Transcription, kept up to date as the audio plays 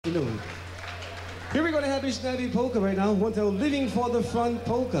afternoon. Here we're going to have this snappy polka right now. One to Living for the Front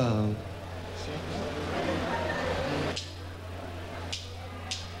polka.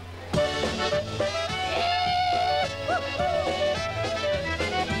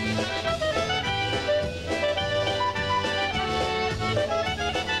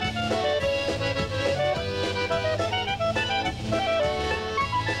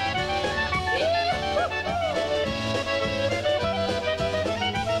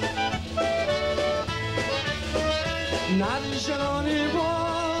 Nad zielony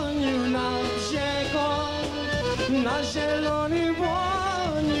błoniu, nad rzeką, na zielony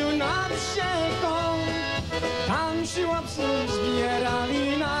błoniu, nad rzeką. Tam się łapcy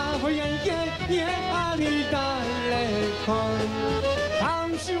zbierali na wojenkę, jechali daleko.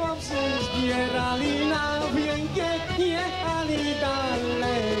 Tam się łapcy zbierali na wojenkę, jechali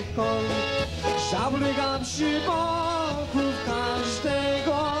daleko. Szablga przy boku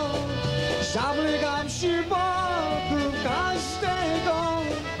każdego, szablga przy boku każdego.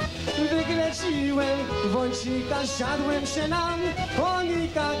 Wykręciłem wącika, siadłem się na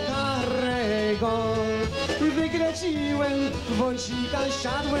konika karego. Wykręciłem wącika,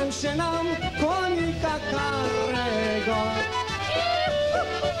 siadłem się na konika karego.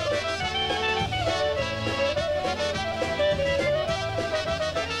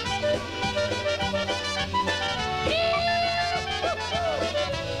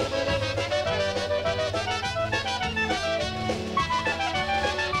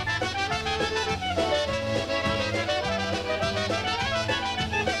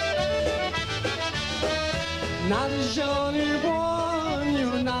 Nad zielony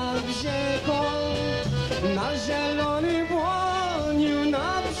błoniu, nad rzeką, na zielony błoniu,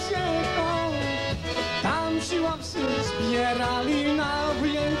 nad rzeką. Tam się łapcy zbierali na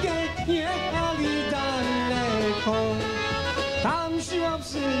wojenkę, jechali daleko. Tam się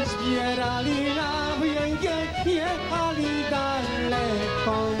łapcy zbierali na wojenkę, jechali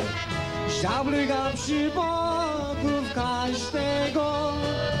daleko. Szablga przy boku każdego,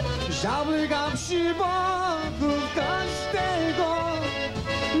 szablga przy boku każdego.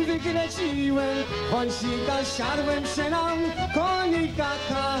 Wykręciłem wąsika, siadłem się na konika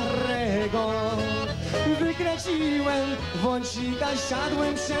karego. Wykręciłem wąsika,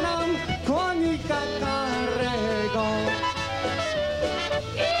 siadłem się na konika karego.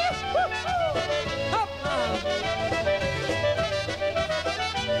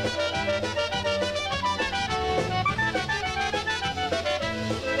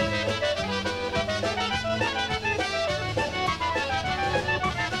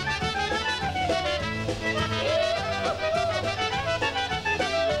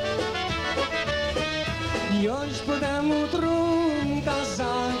 Już potem trunka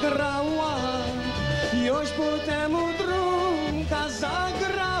zagrała, już potem trunka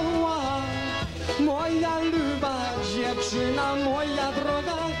zagrała. Moja luba dziewczyna, moja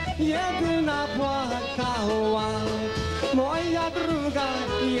droga, jedyna płakała. Moja druga,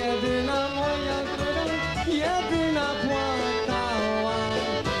 jedyna, moja droga, jedyna płakała.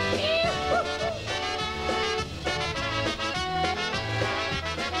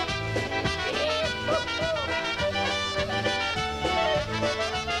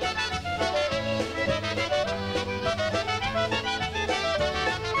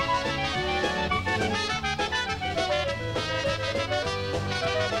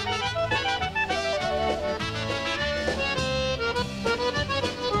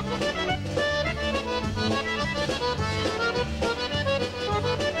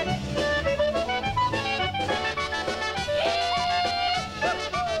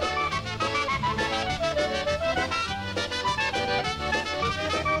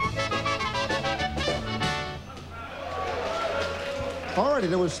 Alrighty,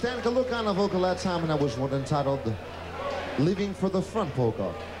 there was Stan Golanka on the vocal that time, and that was one entitled Living for the Front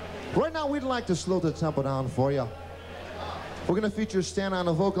polka. Right now, we'd like to slow the tempo down for you. We're going to feature Stan on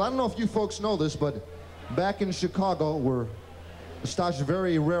the vocal. I don't know if you folks know this, but back in Chicago, where Stas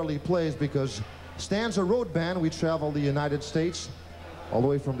very rarely plays because Stan's a road band. We travel the United States, all the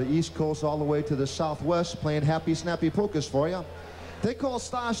way from the East Coast all the way to the Southwest, playing happy, snappy polkas for you. They call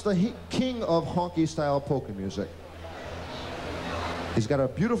Stas the king of honky-style polka music. He's got a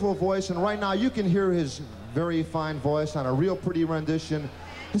beautiful voice, and right now you can hear his very fine voice on a real pretty rendition.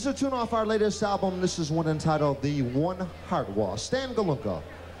 This is a tune off our latest album. This is one entitled The One Heart Wall. Stan Golanka.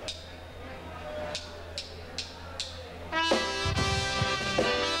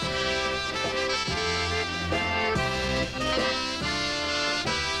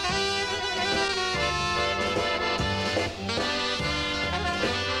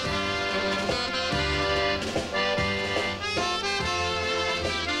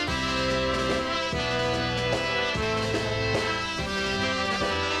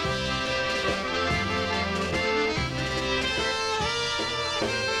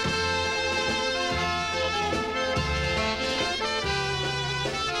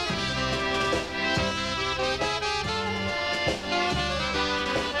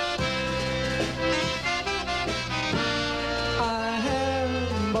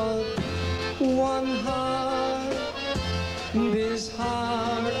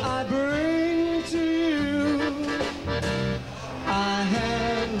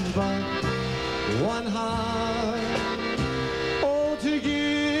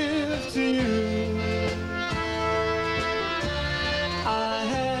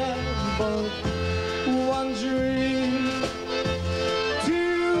 but one dream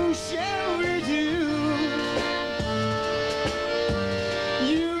to share with you.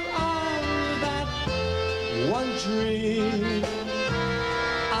 You are that one dream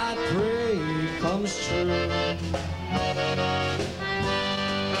I pray comes true.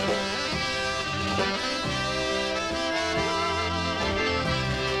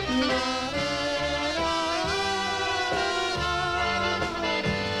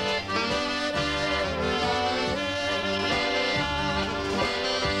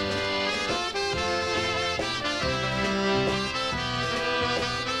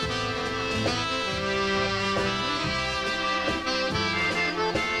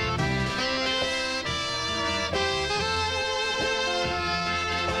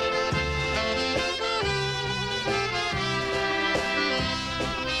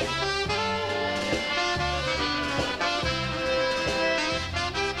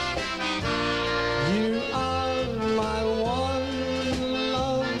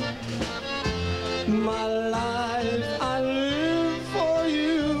 My life I live for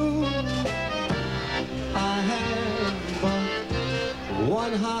you. I have but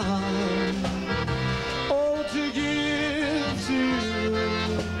one heart, all to give to you.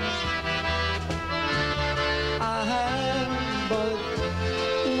 I have but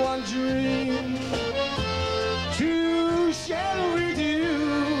one dream to share with you.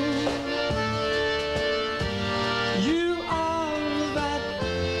 You are that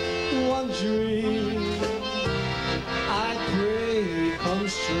one dream I pray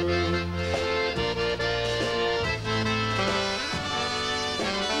comes true.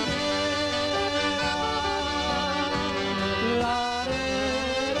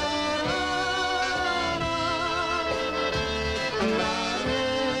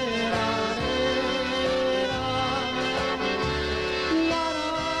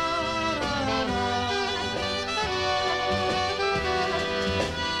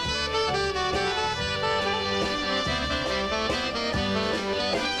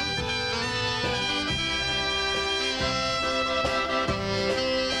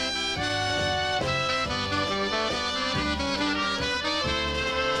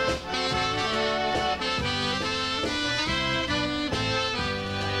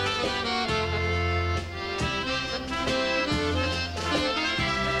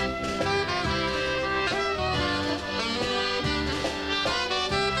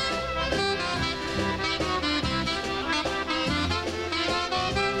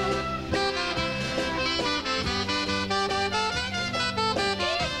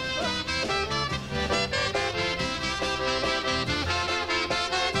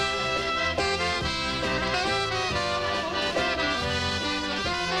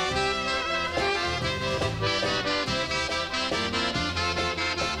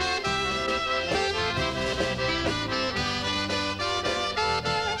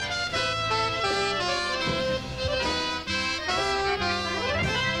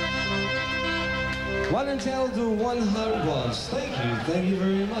 One and tell the one heart was. Thank you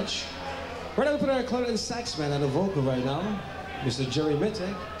very much. We're going to put our clarinet sax man on the vocal right now, Mr. Jerry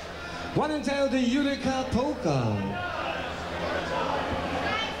Mittek. One and tell the Utica Polka.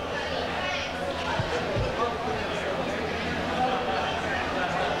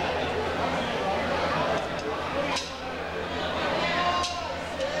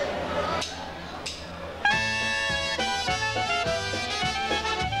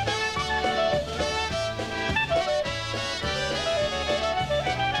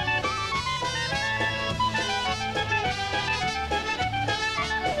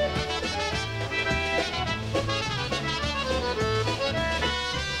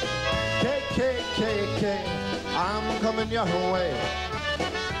 I'm coming your way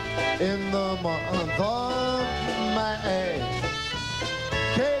in the month of May.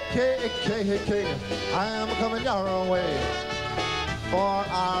 I'm coming your way for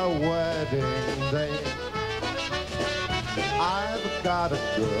our wedding day. I've got a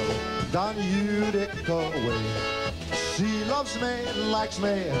girl down Utica way. She loves me, likes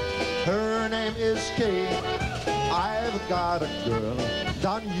me, her name is Kay. I've got a girl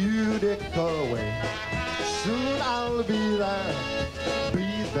down Utica way. Soon I'll be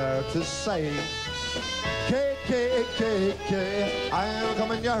there to say, K, I am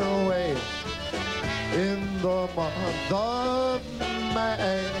coming your way in the month of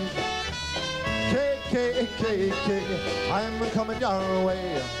May. K, I'm coming your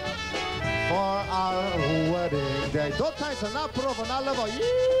way for our wedding day. Do tańca na prawo, na lewo.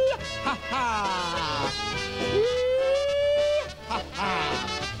 Ha ha! Ha ha!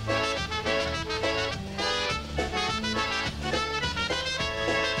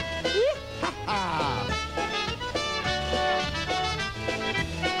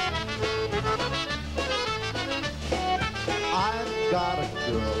 I've got a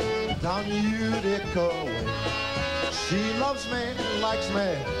girl down Utica way. She loves me, likes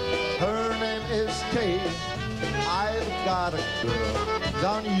me. Her name is Kate. I've got a girl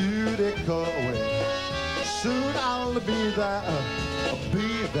down Utica way. Soon I'll be there,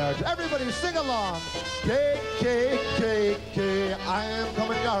 Everybody sing along. Kate, Kate, Kate, Kate, I am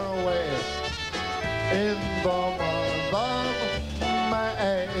coming your way in the month of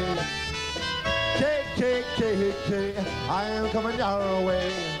May. Kate, Kate, Kate, Kate, I am coming your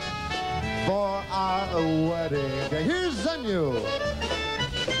way for our wedding. Here's Zenyu.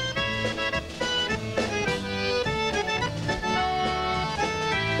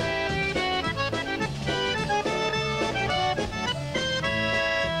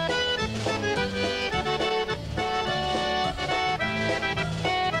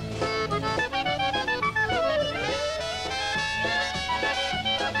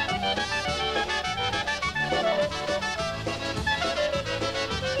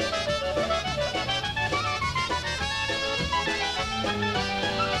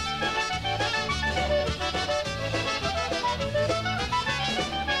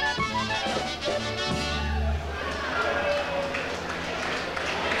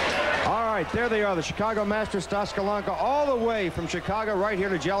 There they are, the Chicago Masters, Stas Golanka, all the way from Chicago right here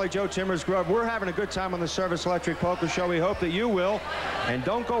to Jolly Joe Timmer's Grove. We're having a good time on the Service Electric Polka Show. We hope that you will. And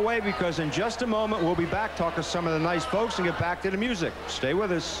don't go away, because in just a moment, we'll be back talking to some of the nice folks and get back to the music. Stay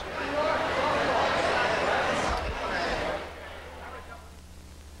with us.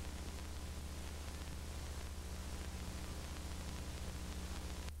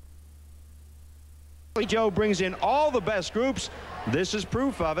 Joe brings in all the best groups. This is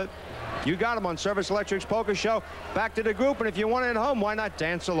proof of it. You got them on Service Electric's Polka Show. Back to the group, and if you want it at home, why not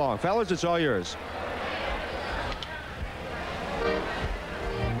dance along? Fellas, it's all yours.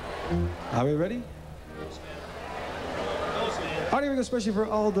 Are we ready? Are you especially for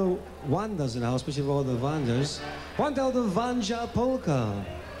all the Wandas in the house, especially for all the Wandas? One tell the Vanja Polka.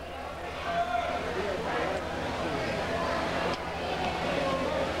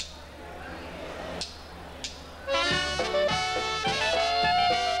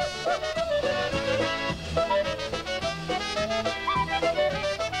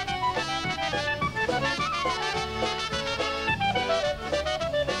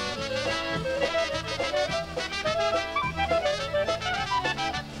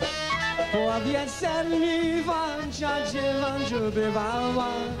 Powiedz mi, Wancia, gdzie Wanciu bywała,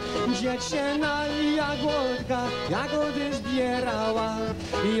 dziewczyna jagódka, jagody zbierała,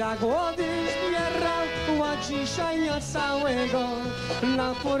 jagody zbierała dzisiaj na całego,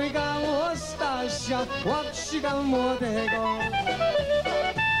 napurgało Stasia, chłopczyka młodego.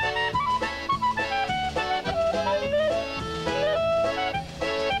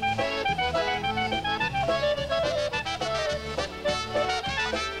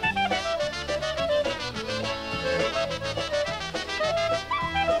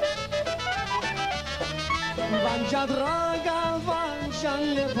 Wancia droga, Wancia,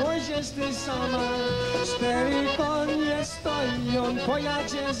 nie pójdziesz ty sama. 4 konie stoją,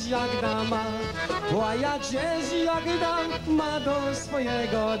 pojadziesz jak dama. Pojadziesz jak dama do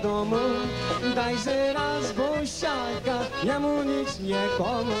swojego domu. Dajże raz buziaka, jemu nic nie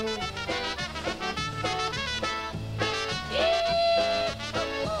komu.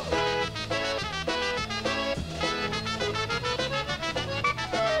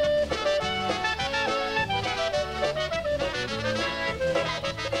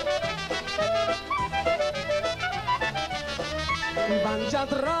 Wancia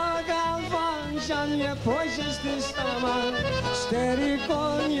droga, Wancia, nie pójdziesz ty sama. 4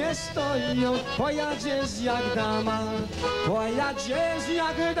 konie stoją, pojadziesz jak dama. Pojadziesz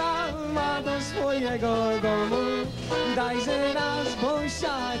jak dama do swojego domu. Dajże raz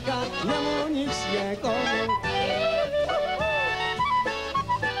buziaka, jemu nic nie komu.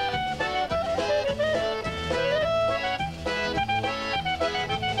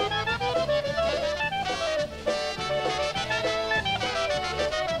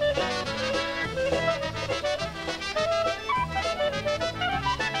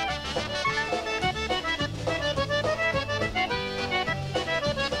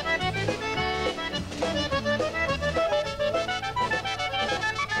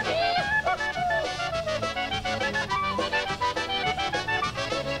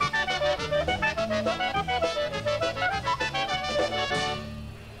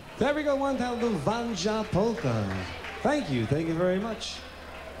 There we go, one time the Vanja Polka. Thank you very much.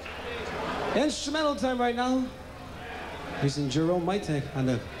 Instrumental time right now. Using Jerome Mitek on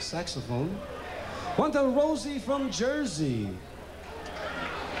the saxophone. One to Rosie from Jersey.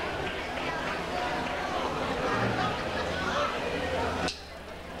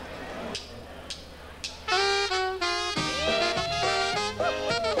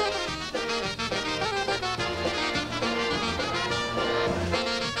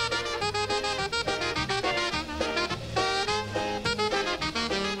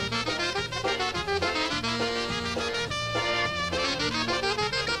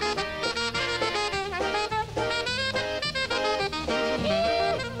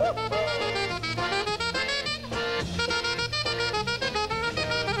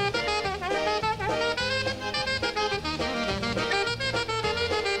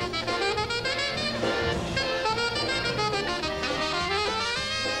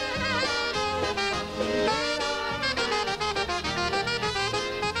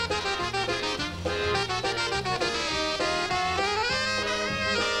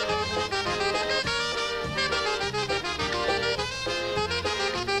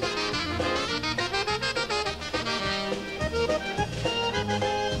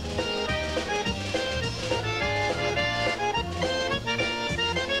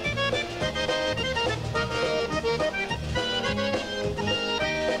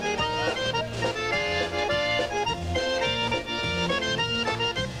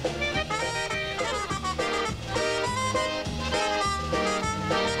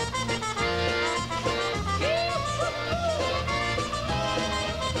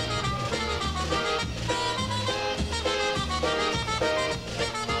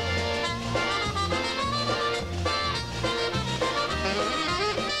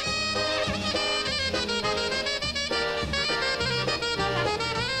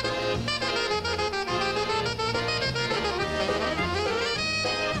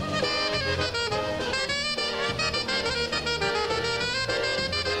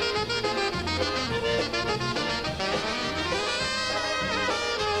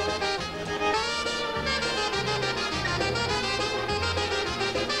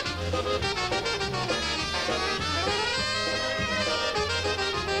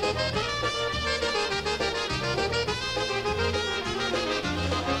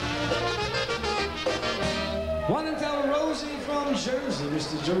 One and tell Rosie from Jersey,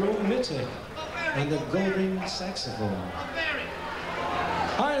 Mr. Jerome Mittig, and the golden saxophone.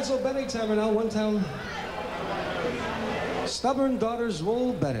 All right, so Benedict time now. One tell Stubborn Daughters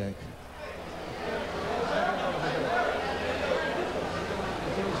Roll Benedict.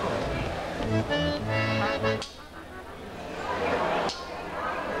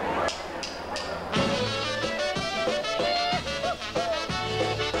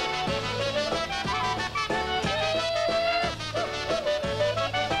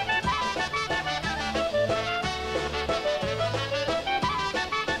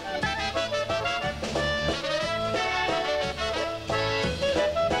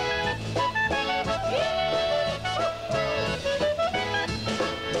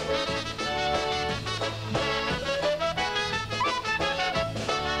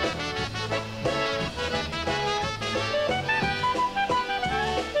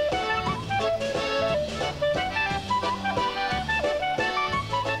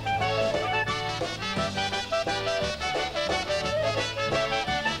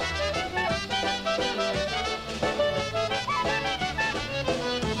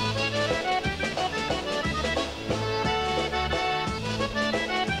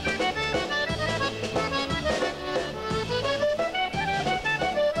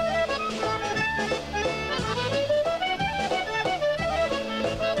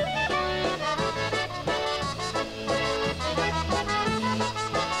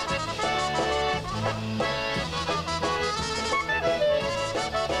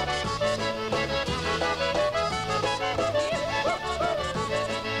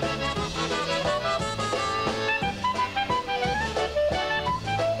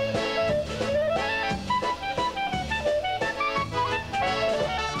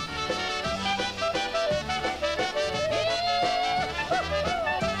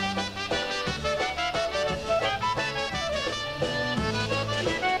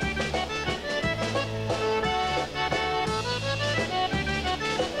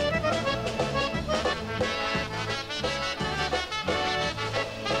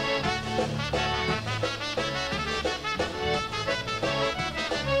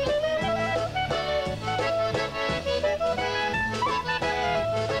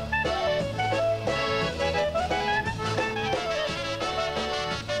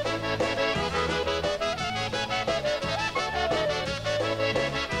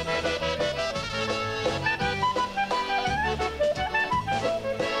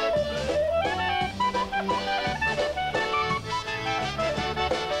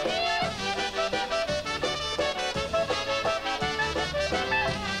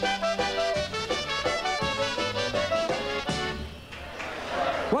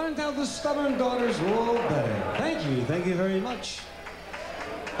 One and tell the stubborn daughters all better. Thank you very much.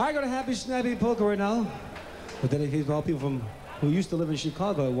 I got a happy, snappy polka right now. But dedicated to all people who used to live in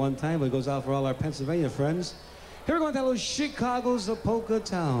Chicago at one time, but it goes out for all our Pennsylvania friends. Here we're going to tell those Chicago's a polka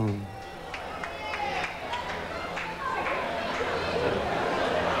town.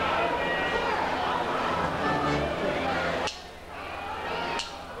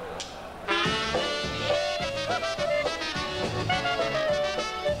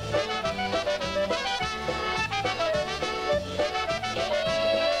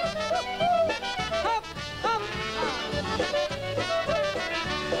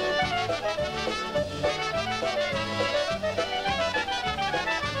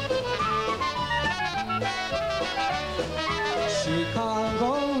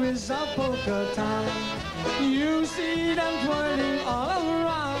 Chicago is a polka town. You see them twirling all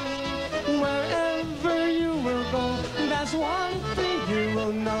around. Wherever you will go, that's one thing you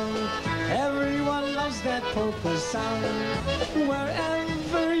will know. Everyone loves that polka sound.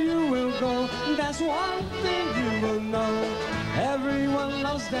 Wherever you will go, that's one thing you will know. Everyone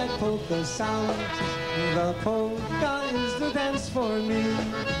loves that polka sound. The polka is the dance for me.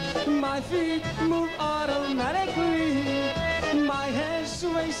 My feet move automatically. My head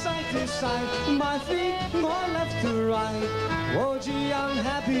sways side to side. My feet go left to right. Oh gee, I'm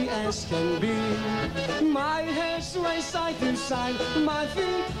happy as can be. My head sways side to side. My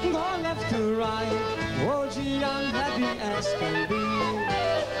feet go left to right. Oh gee, I'm happy as can be.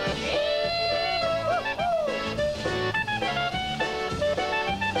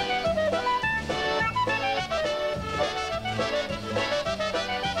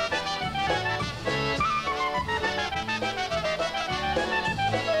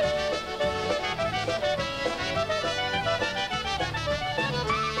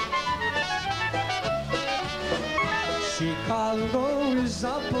 Chicago is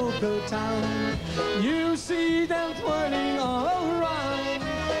a polka town. You see them twirling all around.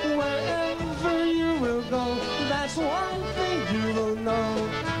 Wherever you will go, that's one thing you will know.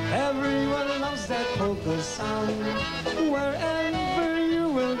 Everyone loves that polka sound. Wherever you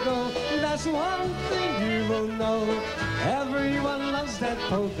will go, that's one thing you will know. Everyone loves that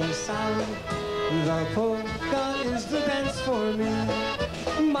polka sound. The polka is the dance for me.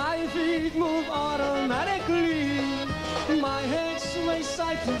 My feet move automatically. My head sways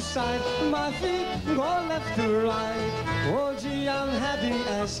side to side. My feet go left to right. Oh gee, I'm happy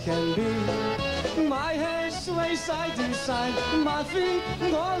as can be. My head sways side to side. My feet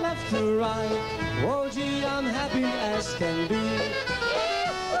go left to right. Oh gee, I'm happy as can be.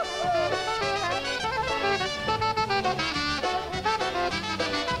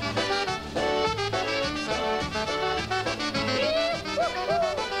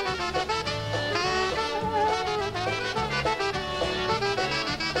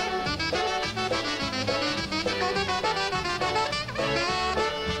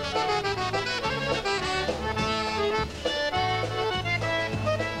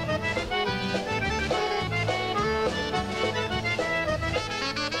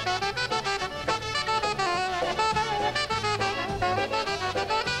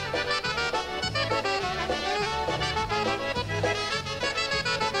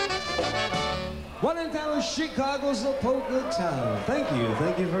 One in town, Chicago's a polka town. Thank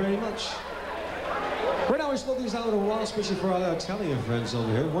you very much. Right now we slow things down a while, especially for our Italian friends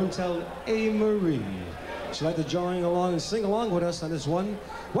over here. One tell A. Marie. She'd like to join along and sing along with us on this one.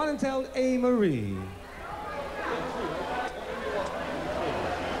 One and tell A. Marie.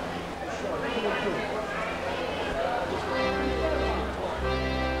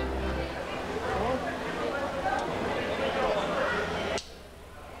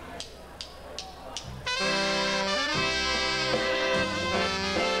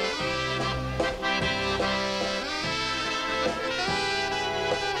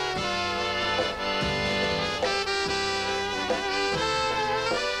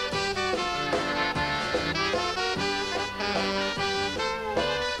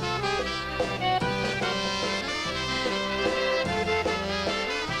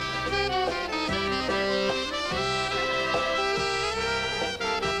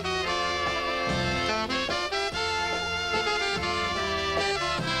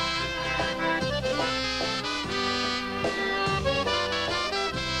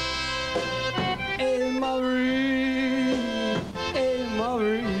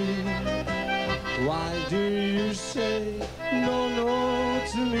 Why do you say no, no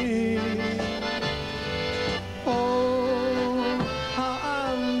to me? Oh, how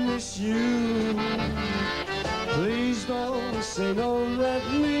I miss you. Please don't say no, let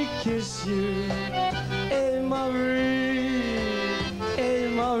me kiss you. Hey Marie, hey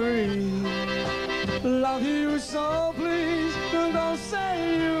Marie. love you so, please don't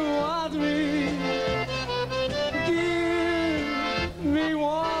say you want me. Give me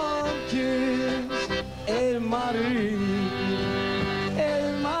one kiss, hey Marie,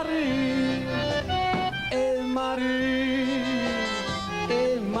 hey Marie, hey Marie,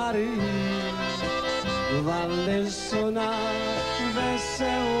 hey Marie. Valle sona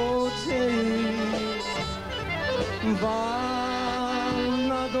wesoło dzień,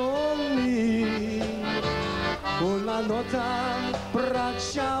 vanno dormi, una nota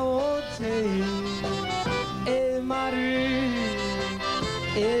braccia o te, e Marie,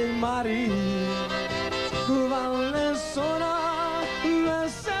 valle sona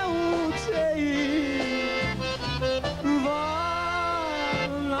wesoło dzień,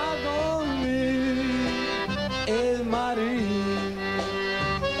 vanno dormi, e Marie.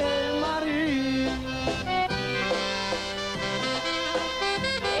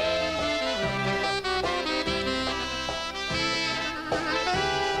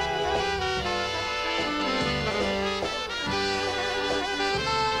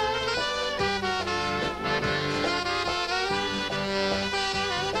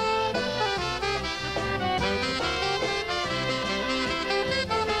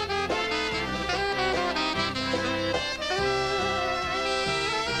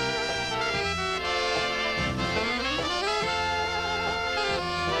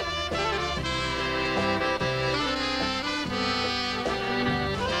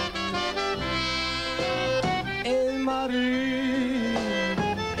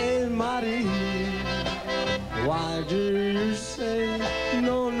 Why do you say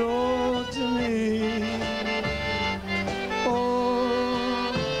no, no to me?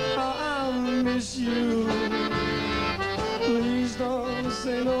 Oh, I miss you. Please don't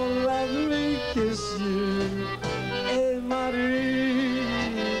say no, let me kiss you. Hey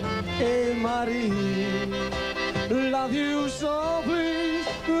Marie, love you so, please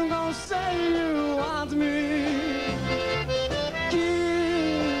don't say you want me.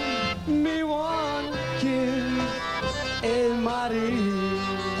 Give me one kiss, hey Marie,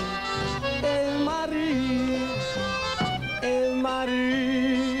 hey Marie, hey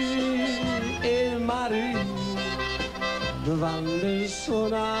Marie, hey Marie. Valle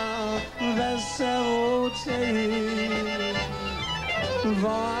sona wesoło dzień,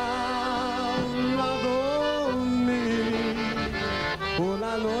 vanno dormi,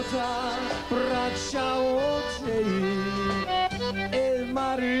 una nota braccia o te, e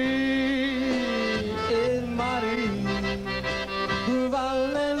Marie,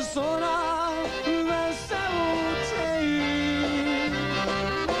 valle sona wesoło dzień,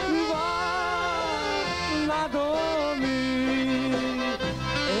 vanno dormi,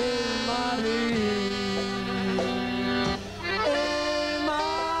 e Marie,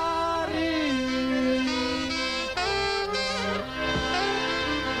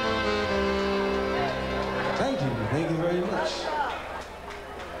 Thank you very much.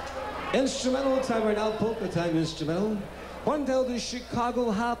 Instrumental time right now, polka time instrumental. One down the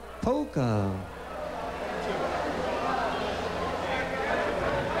Chicago Hop Polka.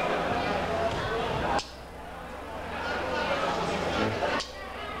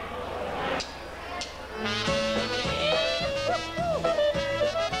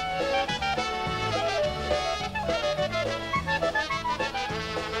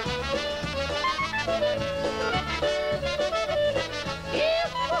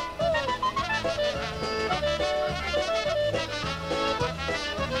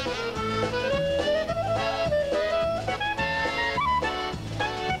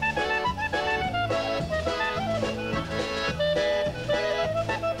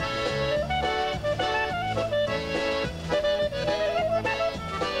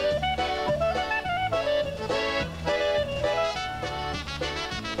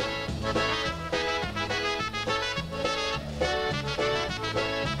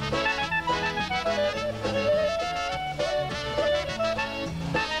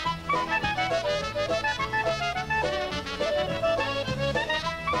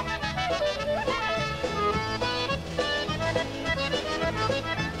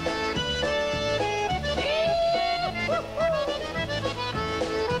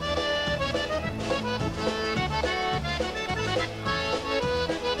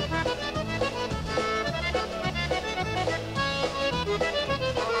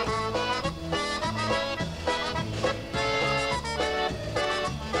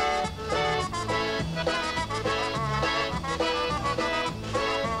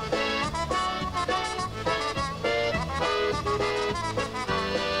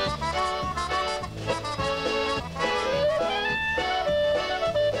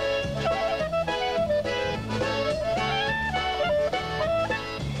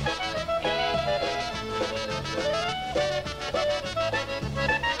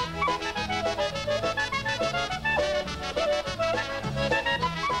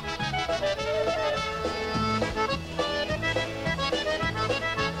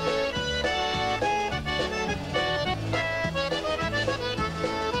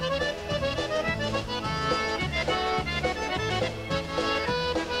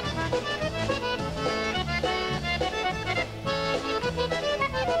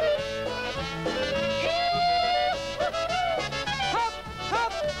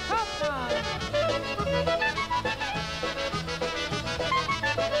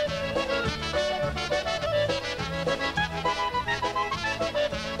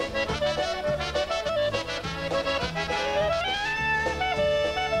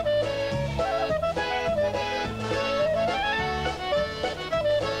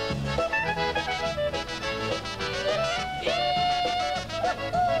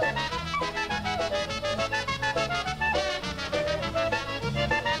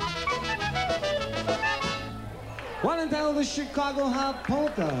 until the Chicago Hot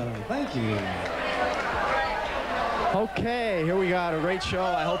Polka. Thank you. Okay, here we got a great show.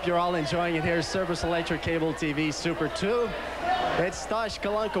 I hope you're all enjoying it here. Service Electric Cable TV Super 2. It's Stas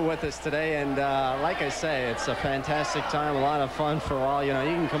Golanka with us today, and like I say, it's a fantastic time, a lot of fun for all. You know,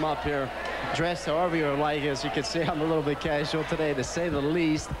 you can come up here dressed however you like. As you can see, I'm a little bit casual today, to say the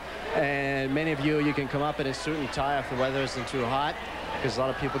least. And many of you can come up in a suit and tie if the weather isn't too hot, because a lot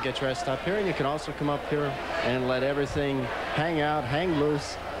of people get dressed up here. And you can also come up here and let everything hang out, hang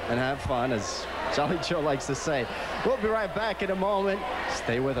loose, and have fun, as Jolly Joe likes to say. We'll be right back in a moment.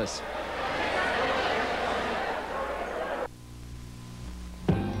 Stay with us.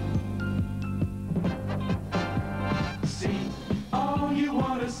 See all you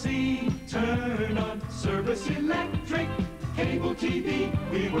want to see. Turn on Service Electric Cable TV.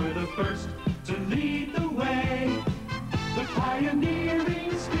 We were the first to lead the way. The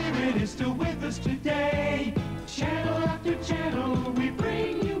pioneering spirit is still with us today. Channel after channel, we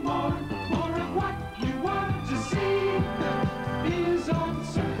bring you more. More of what you want to see is on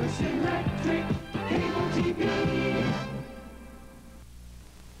Service Electric Cable TV.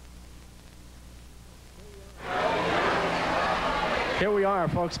 Here we are,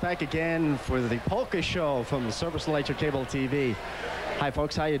 folks, back again for the Polka Show from the Service Electric Cable TV. Hi,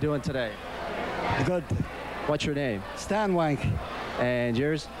 folks. How you doing today? Good. What's your name? Stan Wank. And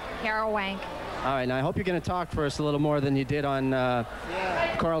yours? Carol Wank. All right, now I hope you're going to talk for us a little more than you did on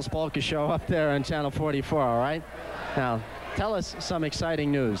Carl's Polka Show up there on Channel 44, all right? Now, tell us some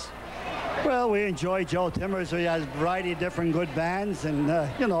exciting news. Well, we enjoy Joe Timmers. He has a variety of different good bands, and,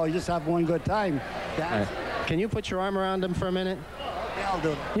 you know, you just have one good time. Can you put your arm around him for a minute? Yeah, I'll do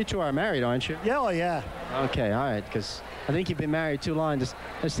it. You two are married, aren't you? Yeah, oh, yeah. Okay, all right, because I think you've been married too long.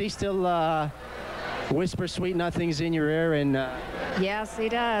 Does he still whisper sweet nothings in your ear? And Yes, he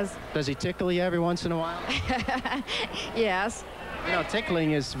does. does he tickle you every once in a while? Yes. You know,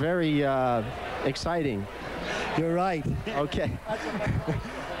 tickling is very exciting. You're right. Okay.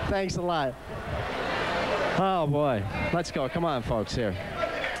 Thanks a lot. Oh, boy. Let's go. Come on, folks, here.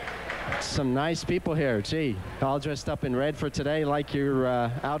 Some nice people here. Gee, all dressed up in red for today. Like your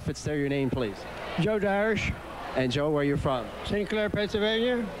outfits there. Your name, please. Joe Darish, And Joe, where you from? St. Clair,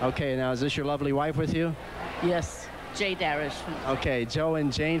 Pennsylvania. Okay, now is this your lovely wife with you? Yes. Jay Darish. Okay, Joe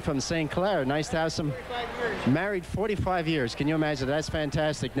and Jane from St. Clair. Nice to have some. Married 45 years. Can you imagine? That's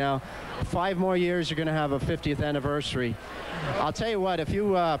fantastic. Now, 5 more years, you're going to have a 50th anniversary. I'll tell you what, if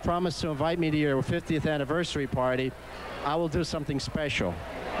you promise to invite me to your 50th anniversary party, I will do something special.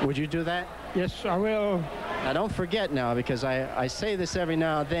 Would you do that? Yes, I will. Now, don't forget now, because I say this every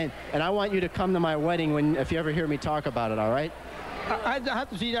now and then, and I want you to come to my wedding if you ever hear me talk about it, all right? I have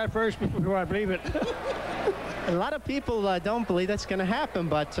to see that first before I believe it. A lot of people don't believe that's going to happen,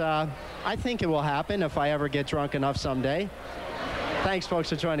 but I think it will happen if I ever get drunk enough someday. Thanks, folks,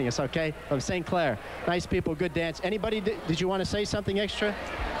 for joining us, okay? From St. Clair. Nice people, good dance. Anybody, did you want to say something extra?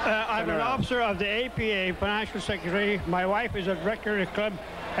 I'm an officer of the APA, Financial Secretary. My wife is a director of the club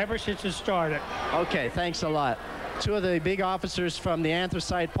ever since it started. Okay, thanks a lot. 2 of the big officers from the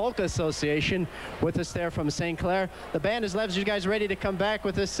Anthracite Polka Association with us there from St. Clair. The band has left. You guys ready to come back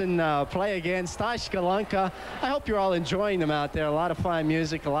with us and play again? Stas Golanka. I hope you're all enjoying them out there. A lot of fine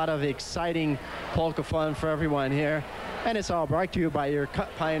music, a lot of exciting polka fun for everyone here. And it's all brought to you by your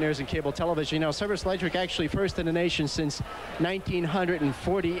pioneers in cable television. You know, Service Electric actually first in the nation since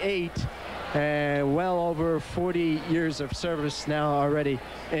 1948. And well over 40 years of service now already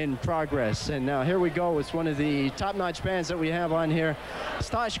in progress. And now here we go. It's one of the top-notch bands that we have on here,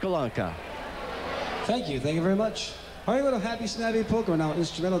 Stas Golanka. Thank you very much. All right, a little happy, snappy polka now,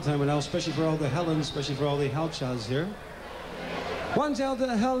 instrumental time now, especially for all the Helens, especially for all the Halchas here. One down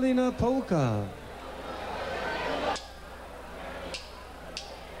to Helena Polka.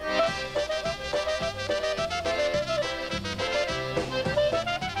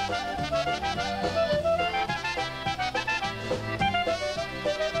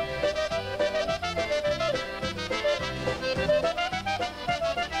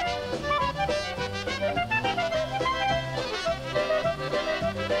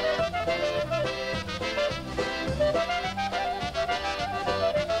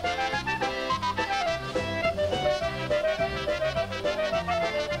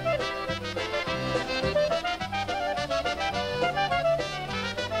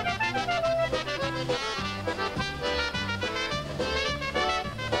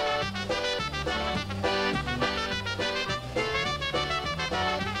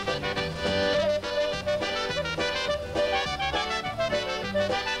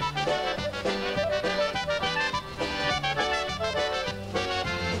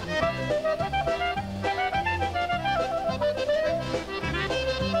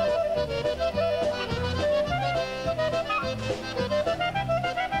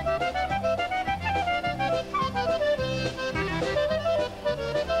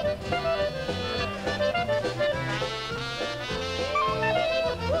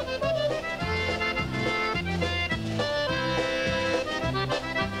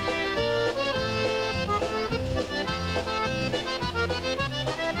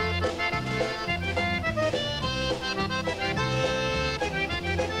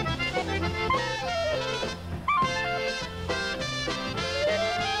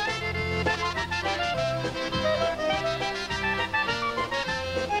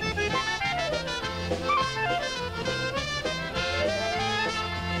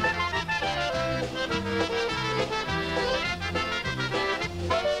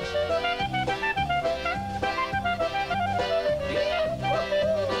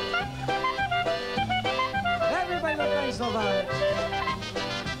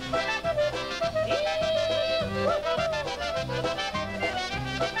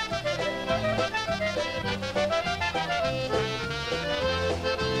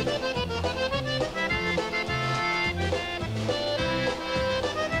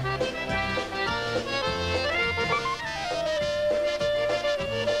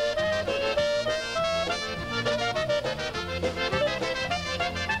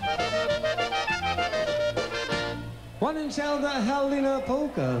 One and tell the Helena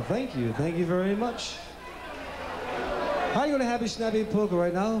Polka. Thank you very much. How you gonna happy snappy polka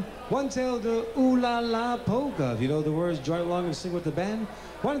right now? One tell the Ooh La La Polka. If you know the words, join along and sing with the band.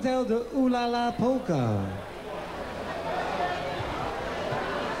 One tell the Ooh La La Polka.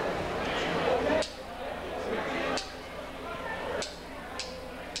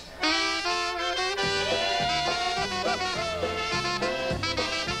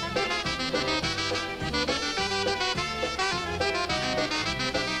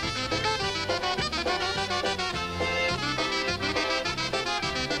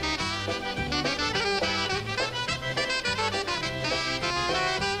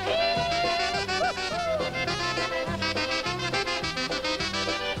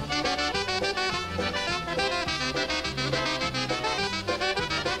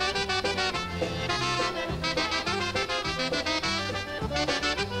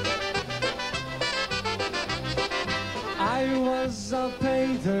 I was a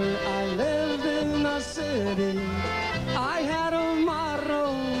painter, I lived in a city. I had a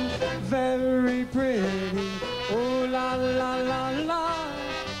motto, very pretty. Ooh la la la la,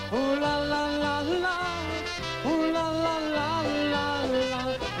 ooh la la la la, ooh la la la la la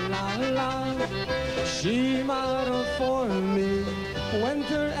la la. She modeled for me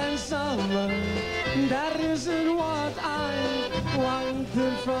winter and summer. That isn't what I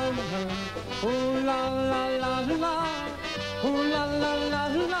wanted from her. Ooh la la la la. Ooh la la la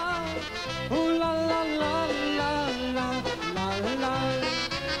la, ooh la la la la la la la.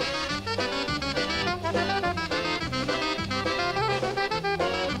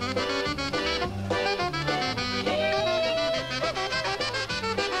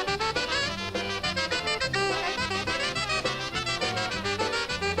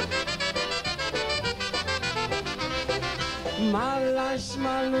 Mala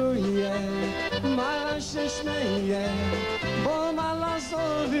szmaluje, mala się śmieje, bo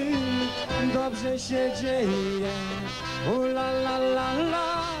malazowi dobrze się dzieje. Ula la la la,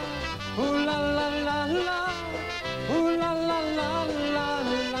 ula la la la, ula la la la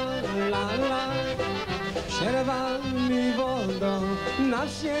la la. Przerwa mi wodą na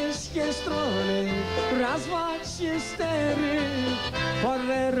wszystkie strony, razwać się stery,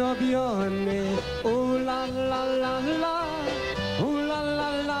 porę robiony. Ula la la la, ula la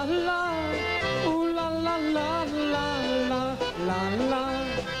la la, ula la la la la la.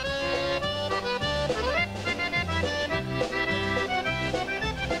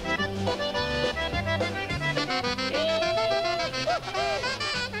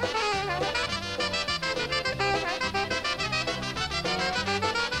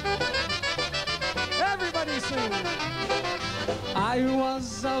 Everybody sing. I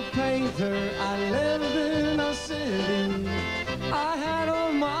was a painter, I lived in a city. I had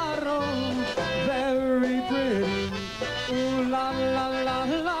a motto, very pretty. Ooh la la la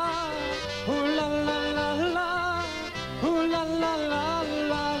la, ooh la la la la, ooh la la la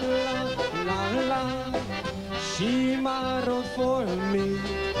la la la. She modeled for me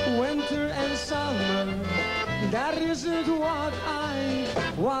winter and summer. That isn't what I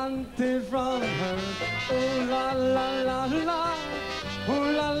wanted from her. Ooh la la la la,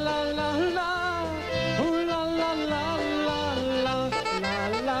 ooh la la la la, ooh la la la la la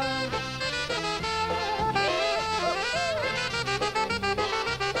la.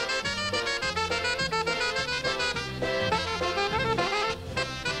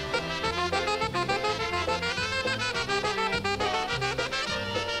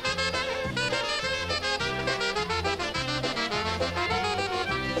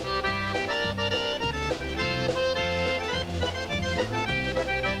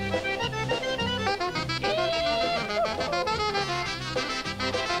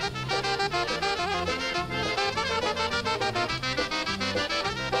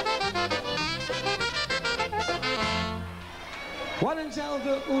 One and tell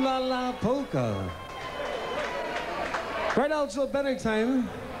the Ooh La La Polka. Right now it's a better time.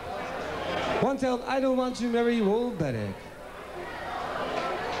 One tell I don't want to marry you, old Bedek.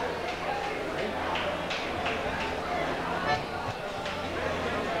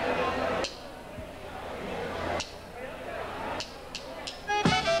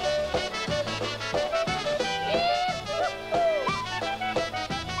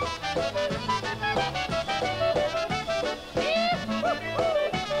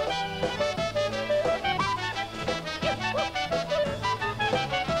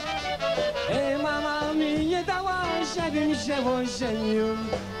 Żebym się ożenił.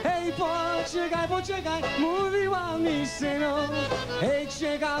 Hej, poczekaj, poczekaj, mówiła mi synu. Hej,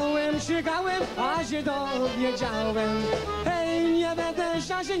 czekałem, czekałem, a się dowiedziałem. Hej, nie będę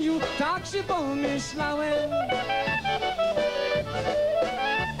się żenił, tak się pomyślałem.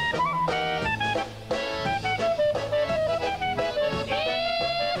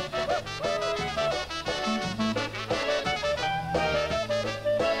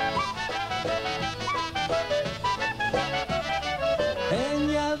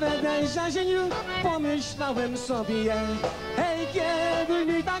 żeniu, pomyślałem sobie, hej, kiedy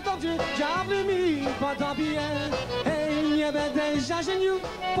mi tak dobrze, diabły mi podobie. Hej, nie będę żeniu,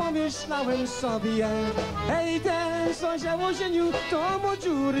 pomyślałem sobie, hej, ten co się ożenił, to mu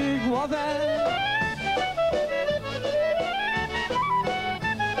dziury głowę.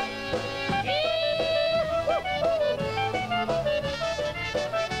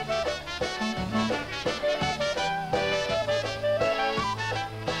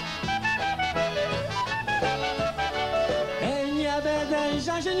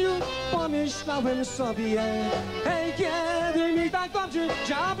 Żeniu, pomyślałem sobie, hej, kiedy mi tak dobrze,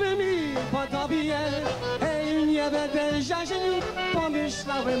 diabły mi podobie. Hej, nie będę żeniu,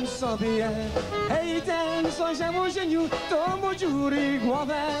 pomyślałem sobie, hej, ten co się ożenił, to mu dziury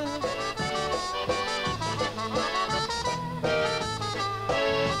głowę.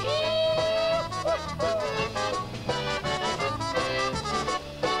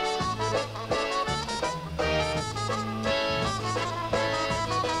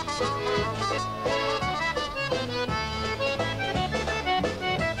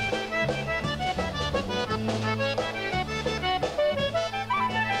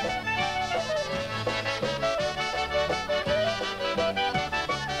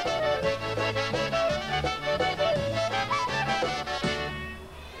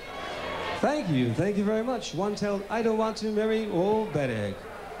 Thank you very much. One tell I don't want to marry old Bedegg.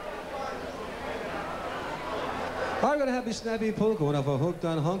 I'm gonna have a snappy polka, one of a Hooked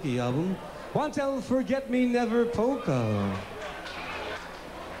on Honky album. One tell Forget Me Never Polka.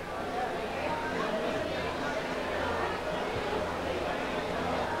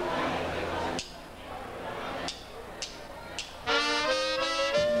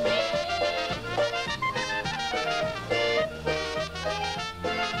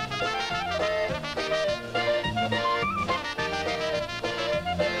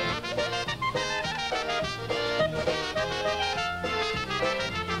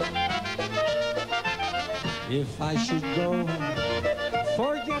 If I should go,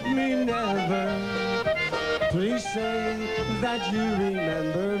 forget me never. Please say that you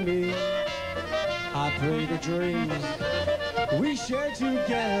remember me. I pray the dreams we share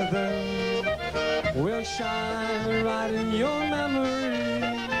together will shine right in your memory.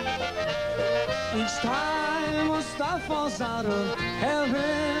 Each time a star falls out of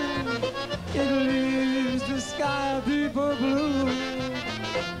heaven, it leaves the sky a deeper blue.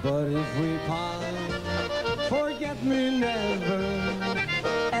 But if we part, forget me never,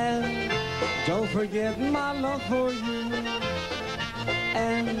 and don't forget my love for you,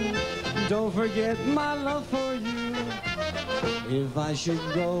 and don't forget my love for you. If I should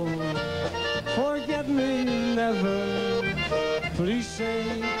go, forget me never. Please say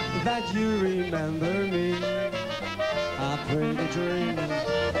that you remember me. I pray the dreams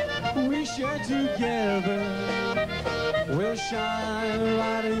we share together will shine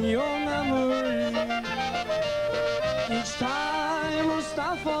right in your memory. Each time a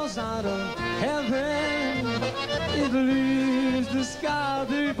star falls out of heaven, it leaves the sky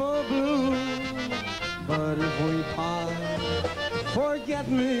deeper blue. But if we part, forget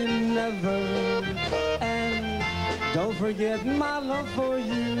me never, and don't forget my love for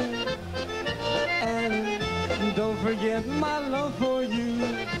you, and don't forget my love for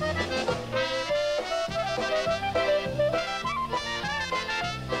you.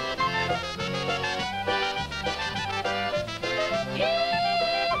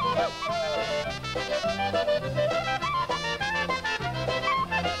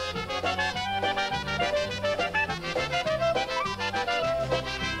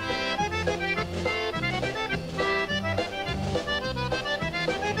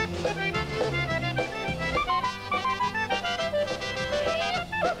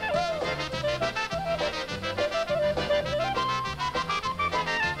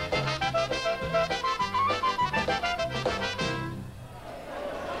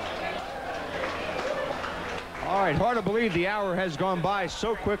 Hard to believe the hour has gone by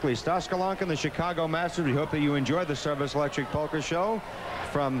so quickly. Stas Golanka and the Chicago Masters. We hope that you enjoyed the Service Electric Polka Show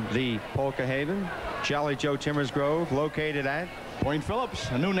from the Polka Haven, Jolly Joe Timmers Grove, located at Point Phillips,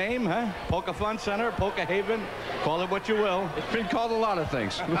 a new name, huh? Polka Fun Center, Polka Haven, call it what you will. It's been called a lot of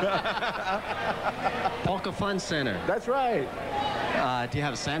things. Polka Fun Center. That's right. Do you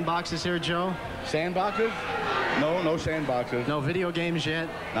have sandboxes here, Joe? Sandboxes? No, no sandboxes. No video games yet?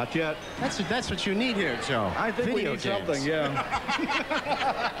 Not yet. That's what you need here, Joe. I think video we need games. something, yeah.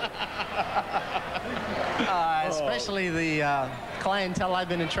 Especially the clientele I've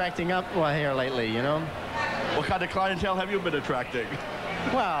been attracting up here lately, you know? What kind of clientele have you been attracting?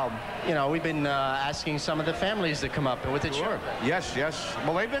 Well, you know, we've been asking some of the families to come up with the Sure. children. Yes, yes.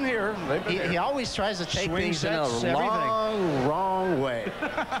 Well, they've been here. He always tries to take Swing things in sets, a wrong way.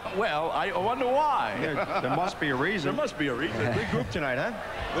 Well, I wonder why. There must be a reason. There must be a reason. Good group tonight, huh?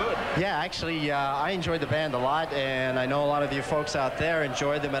 Good. Yeah, actually, I enjoyed the band a lot, and I know a lot of you folks out there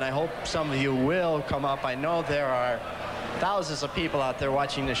enjoyed them, and I hope some of you will come up. I know there are thousands of people out there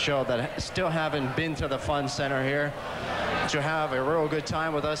watching the show that still haven't been to the Fun Center here to have a real good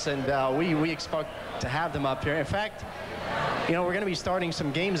time with us, and we expect to have them up here. In fact, you know, we're going to be starting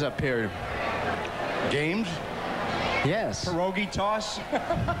some games up here. Games? Yes. Pierogi toss.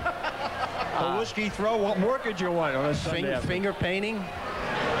 A whiskey throw. What more could you want on a Sunday afternoon? Finger painting.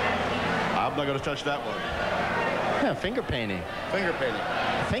 I'm not going to touch that one. Yeah, finger painting. Finger painting.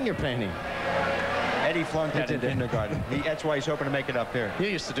 Finger painting. Eddie flunked that in kindergarten. That's why he's hoping to make it up here. You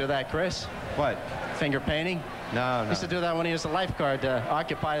used to do that, Chris. What? Finger painting. No, He used to do that when he was a lifeguard to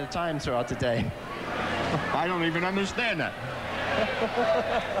occupy the time throughout the day. I don't even understand that.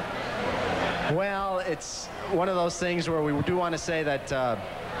 Well, it's one of those things where we do want to say that the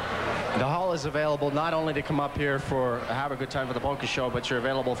hall is available not only to come up here for have a good time for the Polka show, but you're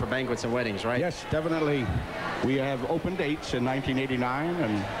available for banquets and weddings, right? Yes, definitely. We have open dates in 1989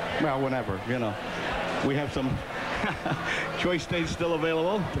 and, well, whenever, you know. We have some choice dates still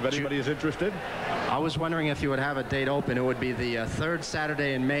available if anybody is interested. I was wondering if you would have a date open. It would be the third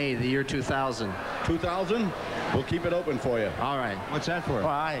Saturday in May, the year 2000. 2000? We'll keep it open for you. All right. What's that for? Well,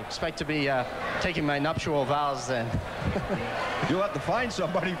 I expect to be taking my nuptial vows then. You'll have to find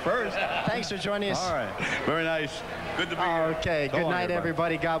somebody first. Thanks for joining us. All right. Very nice. Good to be here. Okay. So Good long, night,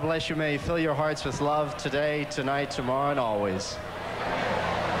 everybody. God bless you. May you fill your hearts with love today, tonight, tomorrow, and always.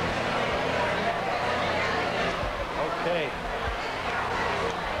 Okay.